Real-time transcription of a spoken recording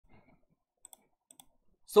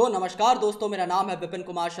नमस्कार दोस्तों, मेरा नाम है Vipin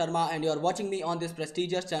Kumar Sharma and you are watching me on this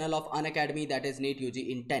prestigious channel of Unacademy, that is NEET UG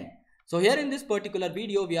in 10. So here in this particular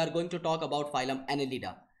video we are going to talk about Phylum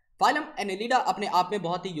Annelida. Phylum Annelida अपने आप में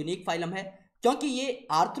बहुत ही unique phylum है क्योंकि ये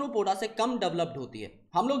arthropoda से कम developed होती है।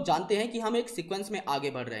 हम लोग जानते हैं कि हम एक सीक्वेंस में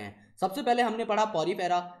आगे बढ़ रहे हैं। सबसे पहले हमने पढ़ा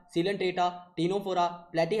पॉरीफेरा, सीलेंट्रेटा, टीनोफोरा,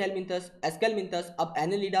 प्लेटीहेलमिंथस, एस्केलमिंथस, अब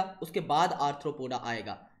एनेलिडा, उसके बाद आर्थ्रोपोडा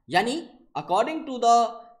आएगा। यानी according to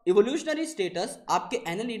the evolutionary status आपके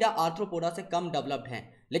एनेलिडा आर्थ्रोपोडा से कम डेवलप्ड हैं,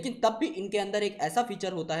 लेकिन तब भी इनके अंदर एक ऐसा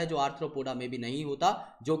फीचर होता है जो आर्थ्रोपोडा में भी नहीं होता,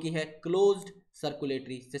 जो कि है क्लोज्ड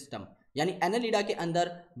सर्कुलेटरी सिस्टम। यानी एनेलिडा के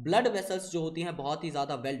अंदर ब्लड वेसल्स जो होती हैं बहुत ही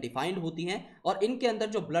ज़्यादा वेल डिफाइंड होती हैं और इनके अंदर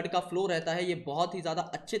जो ब्लड का फ्लो रहता है ये बहुत ही ज़्यादा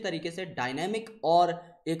अच्छे तरीके से डायनेमिक और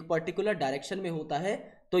एक पर्टिकुलर डायरेक्शन में होता है।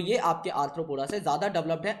 तो ये आपके आर्थ्रोपोडा से ज़्यादा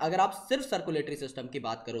डेवलप्ड है अगर आप सिर्फ सर्कुलेटरी सिस्टम की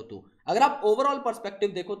बात करो तो। अगर आप ओवरऑल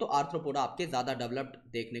पर्सपेक्टिव देखो तो आर्थ्रोपोडा आपके ज़्यादा डेवलप्ड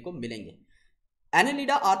देखने को मिलेंगे।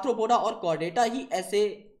 एनेलिडा, आर्थ्रोपोडा और कॉर्डेटा ही ऐसे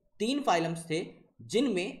तीन फाइलम्स थे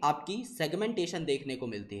जिनमें आपकी सेगमेंटेशन देखने को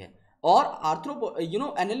मिलती है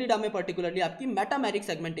और एनेलिडा में पर्टिकुलरली आपकी मेटामेरिक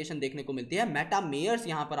सेगमेंटेशन देखने को मिलती है। मेटामेयर्स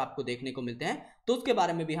यहां पर आपको देखने को मिलते हैं, तो उसके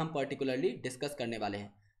बारे में भी हम पर्टिकुलरली डिस्कस करने वाले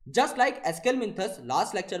हैं। Just like Aschelminthes,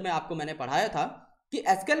 last lecture में आपको मैंने पढ़ाया था कि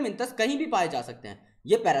एस्केलमिंथस कहीं भी पाए जा सकते हैं।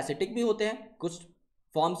 ये पैरासिटिक भी होते हैं, कुछ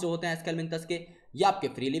फॉर्म्स जो होते हैं एस्केलमिंथस के, ये आपके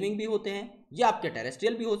फ्री लिविंग भी होते हैं, ये आपके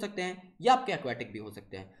टेरेस्ट्रियल भी हो सकते हैं, ये आपके एक्वेटिक भी हो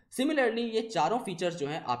सकते हैं। सिमिलरली ये चारों फीचर्स जो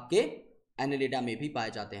हैं आपके एनेलिडा में भी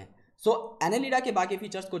पाए जाते हैं। सो एनेलिडा के बाकी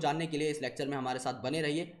फीचर्स को जानने के लिए इस लेक्चर में हमारे साथ बने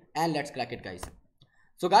रहिए and let's crack it guys.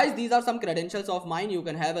 So guys, these are some credentials of mine. You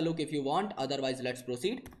can have a look if you want. Otherwise, let's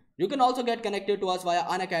proceed. You can also get connected to us via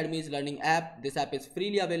Unacademy's learning app. This app is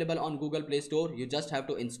freely available on Google Play Store. You just have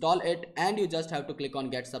to install it and you just have to click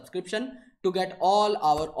on get subscription to get all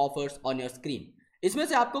our offers on your screen. इसमें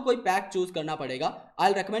से आपको कोई pack choose करना पड़ेगा।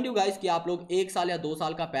 I'll recommend you guys कि आप लोग 1 साल या 2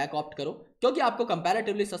 साल का पैक ऑप्ट करो क्योंकि आपको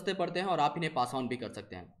कंपैरेटिवली सस्ते पड़ते हैं और आप इन्हें पास ऑन भी कर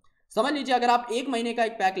सकते हैं। समझ लीजिए, अगर आप 1 महीने का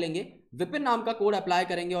एक पैक लेंगे, विपिन नाम का कोड अप्लाई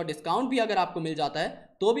करेंगे और डिस्काउंट भी अगर आपको मिल जाता है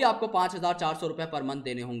तो भी आपको 5,400 रुपए पर मंथ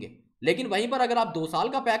देने होंगे। लेकिन वहीं पर अगर आप 2 साल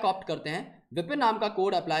का पैक ऑप्ट करते हैं, विपिन नाम का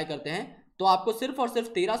कोड अप्लाई करते हैं, तो आपको सिर्फ और सिर्फ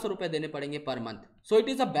 1,300 रुपए देने पड़ेंगे per month. So it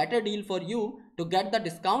is a better deal for you to get the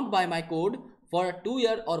discount bye my code for 2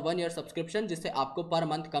 year और 1 ईयर सब्सक्रिप्शन, जिससे आपको पर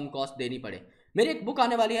मंथ कम कॉस्ट देनी पड़े। मेरी एक बुक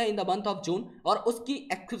आने वाली है in the month of June और उसकी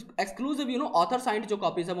एक्सक्लूसिव ऑथर साइंड जो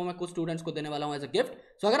कॉपीज है वो मैं कुछ स्टूडेंट्स को देने वाला हूं एज अ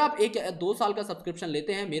गिफ्ट। सो अगर आप 1 या 2 साल का सब्सक्रिप्शन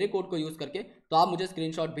लेते हैं मेरे कोड को यूज करके, तो आप मुझे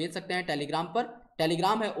स्क्रीनशॉट भेज सकते हैं टेलीग्राम पर।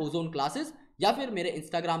 टेलीग्राम है ओजोन क्लासेस, या फिर मेरे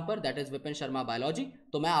इंस्टाग्राम पर that is Vipin Sharma biology.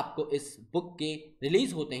 तो मैं आपको इस बुक के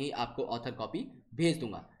रिलीज होते ही आपको ऑथर कॉपी भेज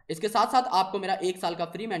दूंगा। इसके साथ साथ आपको मेरा 1 साल का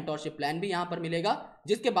फ्री मेंटोरशिप प्लान भी यहाँ पर मिलेगा,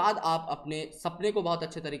 जिसके बाद आप अपने सपने को बहुत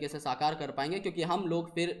अच्छे तरीके से साकार कर पाएंगे, क्योंकि हम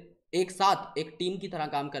लोग फिर एक साथ एक टीम की तरह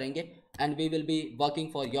काम करेंगे and we will be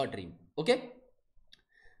working for your dream. Okay,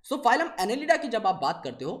 so phylum Annelida की जब आप बात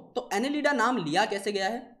करते हो तो एनेलिडा नाम लिया कैसे गया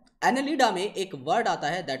है? एनेलिडा में एक वर्ड आता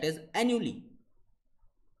है दैट इज एन्यूली।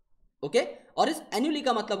 ओके, और इस एन्यूली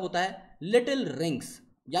का मतलब होता है लिटिल रिंग्स,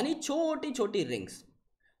 यानी छोटी छोटी रिंग्स।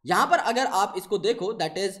 यहां पर अगर आप इसको देखो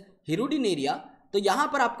दैट इज हिरुडिनेरिया, तो यहां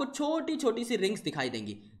पर आपको छोटी छोटी सी रिंग्स दिखाई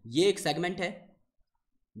देंगी। ये एक सेगमेंट है,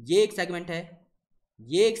 ये एक सेगमेंट है,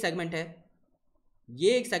 ये एक सेगमेंट है,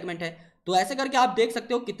 ये एक सेगमेंट है। तो ऐसे करके आप देख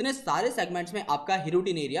सकते हो कितने सारे सेगमेंट्स में आपका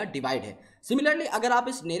हिरुडिनेरिया डिवाइड है। सिमिलरली अगर आप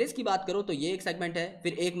इस नेरेस की बात करो तो ये एक सेगमेंट है,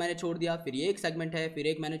 फिर एक मैंने छोड़ दिया, फिर ये एक सेगमेंट है, फिर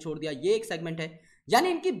एक मैंने छोड़ दिया, ये एक सेगमेंट है। यानी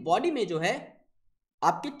इनकी बॉडी में जो है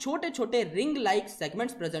आपके छोटे छोटे रिंग लाइक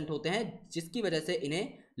सेगमेंट्स प्रेजेंट होते हैं, जिसकी वजह से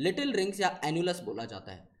इन्हें लिटिल रिंग्स या एन्युलस बोला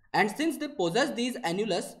जाता है। And since they possess these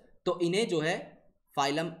एन्युलस, तो इन्हें जो है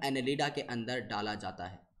फाइलम एनेलिडा के अंदर डाला जाता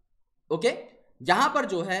है। ओके, यहां पर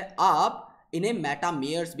जो है आप इन्हें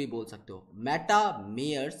मेटामेयर्स भी बोल सकते हो।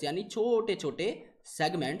 मेटामेयर्स यानी छोटे छोटे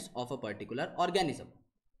segments of a particular organism.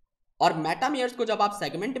 और मेटामेयर्स को जब आप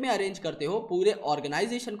सेगमेंट में अरेंज करते हो पूरे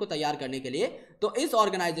ऑर्गेनाइजेशन को तैयार करने के लिए, तो इस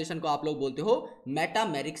ऑर्गेनाइजेशन को आप लोग बोलते हो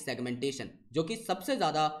मेटामेरिक सेगमेंटेशन, जो कि सबसे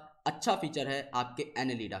ज्यादा अच्छा फीचर है आपके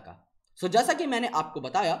एनेलिडा का। सो जैसा कि मैंने आपको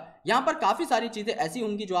बताया, यहां पर काफी सारी चीजें ऐसी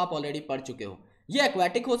होंगी जो आप ऑलरेडी पढ़ चुके हो। ये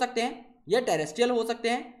एक्वेटिक हो सकते हैं, ये टेरेस्ट्रियल हो सकते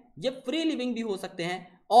हैं, ये फ्री लिविंग भी हो सकते हैं,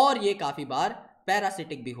 और ये काफी बार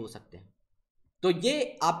पैरासिटिक भी हो सकते हैं। तो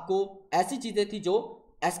ये आपको ऐसी चीजें थी जो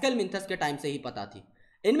एस्केलमिंथस के टाइम से ही पता थी।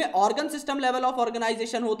 इनमें organ system level of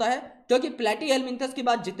organisation होता है, क्योंकि प्लेटीहेलमिंथस के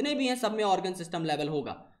बाद जितने भी हैं सब में ऑर्गन सिस्टम लेवल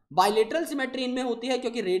होगा। बाइलेटरल सिमेट्री इनमें होती है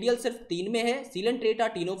क्योंकि रेडियल सिर्फ 3 में है, सीलेंट्रेटा,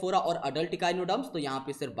 टीनोफोरा और अडल्ट इकाइनोडर्म्स, तो यहां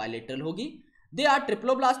पे सिर्फ बाइलेटरल होगी। दे आर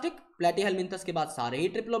ट्रिप्लोब्लास्टिक, प्लेटीहेलमिंथस के बाद सारे ही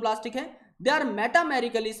ट्रिप्लोब्लास्टिक हैं। दे आर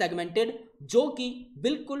मेटामेरिकली सेगमेंटेड, जो कि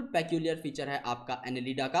बिल्कुल पेक्यूलियर फीचर है आपका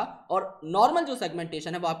एनेलिडा का। और नॉर्मल जो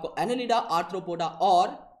सेगमेंटेशन है वो आपको एनेलिडा, आर्थ्रोपोडा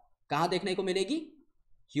और कहां देखने को मिलेगी,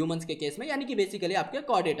 ह्यूमंस के केस में, यानी कि बेसिकली आपके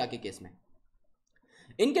कॉर्डेटा के केस में।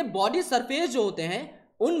 इनके बॉडी सरफेस जो होते हैं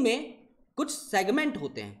उनमें कुछ सेगमेंट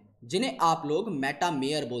होते हैं जिन्हें आप लोग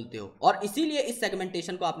मेटामेयर बोलते हो, और इसीलिए इस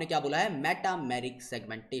सेगमेंटेशन को आपने क्या बोला है, मेटामेरिक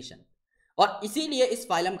सेगमेंटेशन। और इसीलिए इस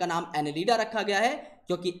फाइलम का नाम एनेलिडा रखा गया है,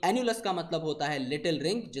 क्योंकि एनुलस का मतलब होता है लिटिल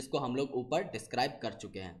रिंग, जिसको हम लोग ऊपर डिस्क्राइब कर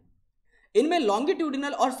चुके हैं। इनमें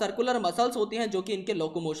लॉन्गिट्यूडिनल और सर्कुलर मसल्स होती हैं जो कि इनके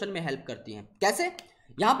लोकोमोशन में हेल्प करती हैं। कैसे?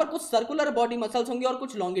 यहां पर कुछ सर्कुलर बॉडी मसल्स होंगी और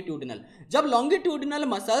कुछ लॉन्गिट्यूडिनल। जब लॉन्गिट्यूडिनल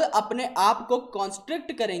मसल अपने आप को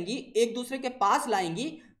कॉन्स्ट्रिक्ट करेंगी, एक दूसरे के पास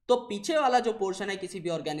लाएंगी, तो पीछे वाला जो पोर्शन है किसी भी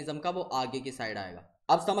ऑर्गेनिज्म का वो आगे की साइड आएगा।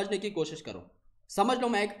 अब समझने की कोशिश करो, समझ लो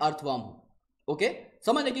मैं एक अर्थवर्म हूं, ओके?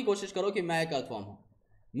 समझने की कोशिश करो कि मैं एक अर्थवर्म हूं।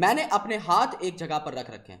 मैंने अपने हाथ एक जगह पर रख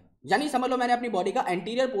रखे हैं, यानी समझ लो मैंने अपनी बॉडी का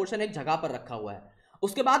एंटीरियर पोर्शन एक जगह पर रखा हुआ है।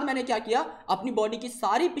 उसके बाद मैंने क्या किया, अपनी बॉडी की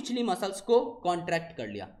सारी पिछली मसल्स को कॉन्ट्रैक्ट कर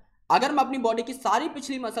लिया। अगर मैं अपनी बॉडी की सारी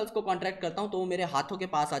पिछली मसल्स को कॉन्ट्रैक्ट करता हूं तो वो मेरे हाथों के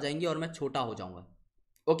पास आ जाएंगी और मैं छोटा हो जाऊंगा,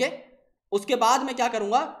 ओके? उसके बाद मैं क्या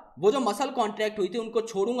करूंगा, वो जो मसल कॉन्ट्रैक्ट हुई थी उनको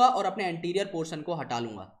छोड़ूंगा और अपने एंटीरियर पोर्शन को हटा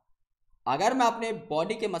लूंगा। अगर मैं अपने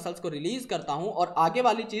बॉडी के मसल्स को रिलीज करता हूं और आगे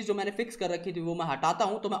वाली चीज जो मैंने फिक्स कर रखी थी वो मैं हटाता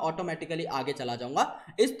हूं, तो मैं ऑटोमेटिकली आगे चला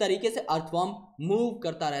जाऊंगा। इस तरीके से अर्थवर्म मूव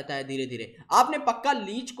करता रहता है धीरे धीरे। आपने पक्का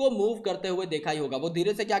लीच को मूव करते हुए देखा ही होगा। वो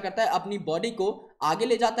धीरे से क्या करता है, अपनी बॉडी को आगे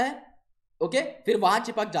ले जाता है, ओके? फिर वहां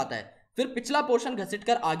चिपक जाता है, फिर पिछला पोर्शन घसीट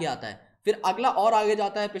कर आगे आता है, फिर अगला और आगे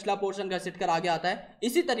जाता है, पिछला पोर्शन घसीट कर आगे आता है।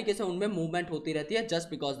 इसी तरीके से उनमें मूवमेंट होती रहती है, just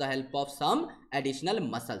because the help of some additional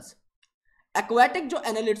muscles. Aquatic जो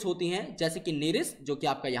एनालिड्स होती हैं, जैसे कि नीरिस जो कि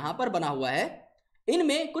आपका यहां पर बना हुआ है,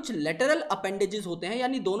 इनमें कुछ लेटरल अपेंडेजेस होते हैं,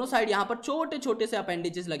 यानी दोनों साइड यहां पर छोटे छोटे से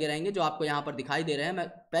अपेंडेजेस लगे रहेंगे जो आपको यहां पर दिखाई दे रहे हैं। मैं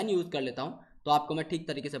पेन यूज कर लेता हूं तो आपको मैं ठीक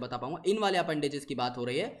तरीके से बता पाऊंगा। इन वाले अपेंडेजेस की बात हो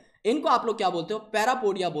रही है। इनको आप लोग क्या बोलते हो,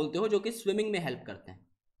 पैरापोडिया बोलते हो, जो कि स्विमिंग में हेल्प करते हैं,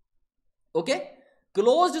 ओके?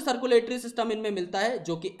 क्लोज्ड सर्कुलेटरी सिस्टम इनमें मिलता है,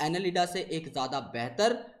 जो कि एनालिडा से एक ज्यादा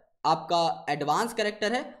बेहतर आपका एडवांस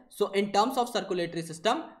कैरेक्टर है। सो in terms of circulatory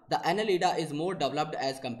system the Annelida is more developed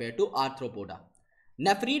as compare to arthropoda.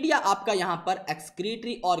 Nephridia आपका यहां पर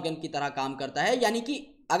एक्सक्रीटरी ऑर्गन की तरह काम करता है, यानी कि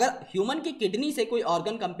अगर ह्यूमन की किडनी से कोई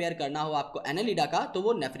ऑर्गन कंपेयर करना हो आपको एनालिडा का, तो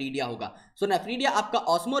वो नेफ्रीडिया होगा। सो नेफ्रीडिया आपका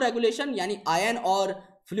ऑस्मो रेगुलेशन यानी आयन और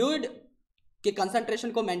फ्लूइड के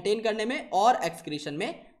कंसंट्रेशन को मेंटेन करने में और एक्सक्रीशन में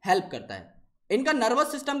हेल्प करता है। इनका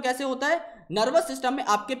नर्वस सिस्टम कैसे होता है? नर्वस सिस्टम में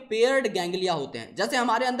आपके पेयर्ड गैंग्लिया होते हैं। जैसे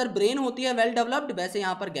हमारे अंदर ब्रेन होती है वेल डेवलप्ड, वैसे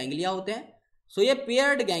यहां पर गैंग्लिया होते हैं। सो ये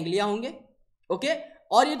पेयर्ड गैंग्लिया होंगे, ओके?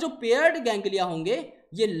 और ये जो पेयर्ड गैंग्लिया होंगे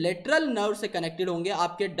ये लेटरल नर्व से कनेक्टेड होंगे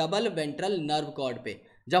आपके डबल वेंट्रल नर्व कॉर्ड पे।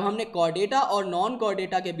 जब हमने कॉर्डेटा और नॉन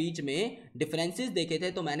कॉर्डेटा के बीच में डिफरेंसेस देखे थे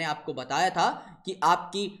तो मैंने आपको बताया था कि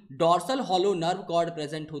आपकी dorsal hollow nerve cord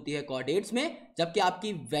present होती है कॉर्डेट्स में, जबकि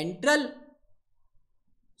आपकी वेंट्रल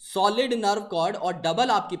सॉलिड नर्व कॉर्ड और डबल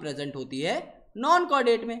आपकी प्रेजेंट होती है नॉन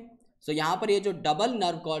कॉर्डेट में। सो यहां पर ये जो डबल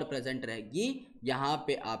नर्व कॉर्ड प्रेजेंट रहेगी, यहां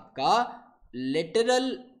पे आपका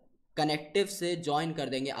लेटरल कनेक्टिव से ज्वाइन कर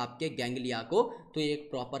देंगे आपके गैंग्लिया को, तो ये एक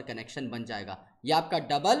प्रॉपर कनेक्शन बन जाएगा। ये आपका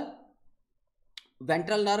डबल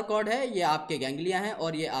वेंट्रल नर्व कॉर्ड है, ये आपके गैंग्लिया हैं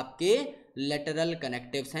और ये आपके लेटरल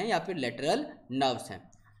कनेक्टिव्स हैं या फिर लेटरल नर्व्स हैं।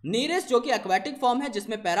 नीरेस जो कि एक्वाटिक फॉर्म है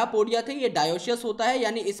जिसमें पैरापोडिया थे, ये डायोशियस होता है,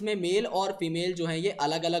 यानी इसमें मेल और फीमेल जो है ये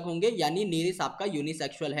अलग अलग होंगे, यानी नीरेस आपका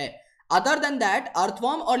यूनिसेक्सुअल है। अदर देन दैट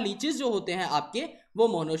अर्थवर्म और लीचेस जो होते हैं आपके वो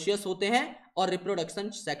मोनोशियस होते हैं और रिप्रोडक्शन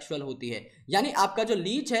सेक्सुअल होती है। यानी आपका जो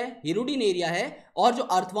लीच है हिरुडिनेरिया है और जो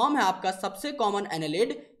अर्थवर्म है आपका सबसे कॉमन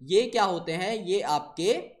एनालिड, ये क्या होते हैं, ये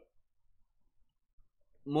आपके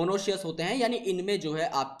मोनोशियस होते हैं, यानी इनमें जो है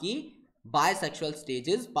आपकी बायसेक्सुअल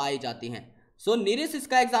स्टेजेस पाई जाती हैं। सो नीरिस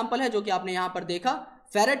इसका एग्जांपल है जो कि आपने यहां पर देखा।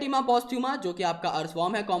 फेरेटिमा पोस्थ्यूमा जो कि आपका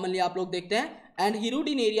अर्थवर्म है, कॉमनली आप लोग देखते हैं, and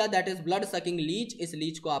Hirudinaria that is blood sucking Leach, इस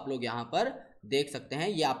लीच को आप लोग यहां पर देख सकते हैं,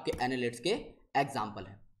 ये आपके एनालिड्स के एग्जांपल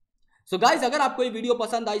है। सो गाइज, अगर आपको ये वीडियो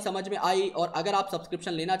पसंद आई, समझ में आई और अगर आप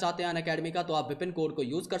सब्सक्रिप्शन लेना चाहते हैं अनअकैडमी का, तो आप विपिन कोड को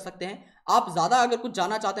यूज कर सकते हैं। आप ज्यादा अगर कुछ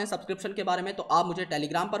जानना चाहते हैं सब्सक्रिप्शन के बारे में तो आप मुझे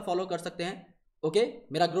टेलीग्राम पर फॉलो कर सकते हैं, ओके,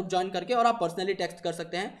 मेरा ग्रुप ज्वाइन करके, और आप पर्सनली टेक्स्ट कर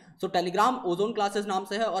सकते हैं। सो टेलीग्राम ओजोन क्लासेस नाम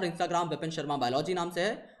से है और इंस्टाग्राम विपिन शर्मा बायोलॉजी नाम से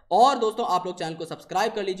है। और दोस्तों आप लोग चैनल को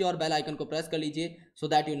सब्सक्राइब कर लीजिए और बेल आइकन को प्रेस कर लीजिए so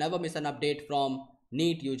that you never miss an update from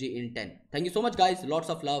NEET UG in 10. Thank you so much guys, lots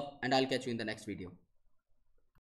of love and I'll catch you in the next video.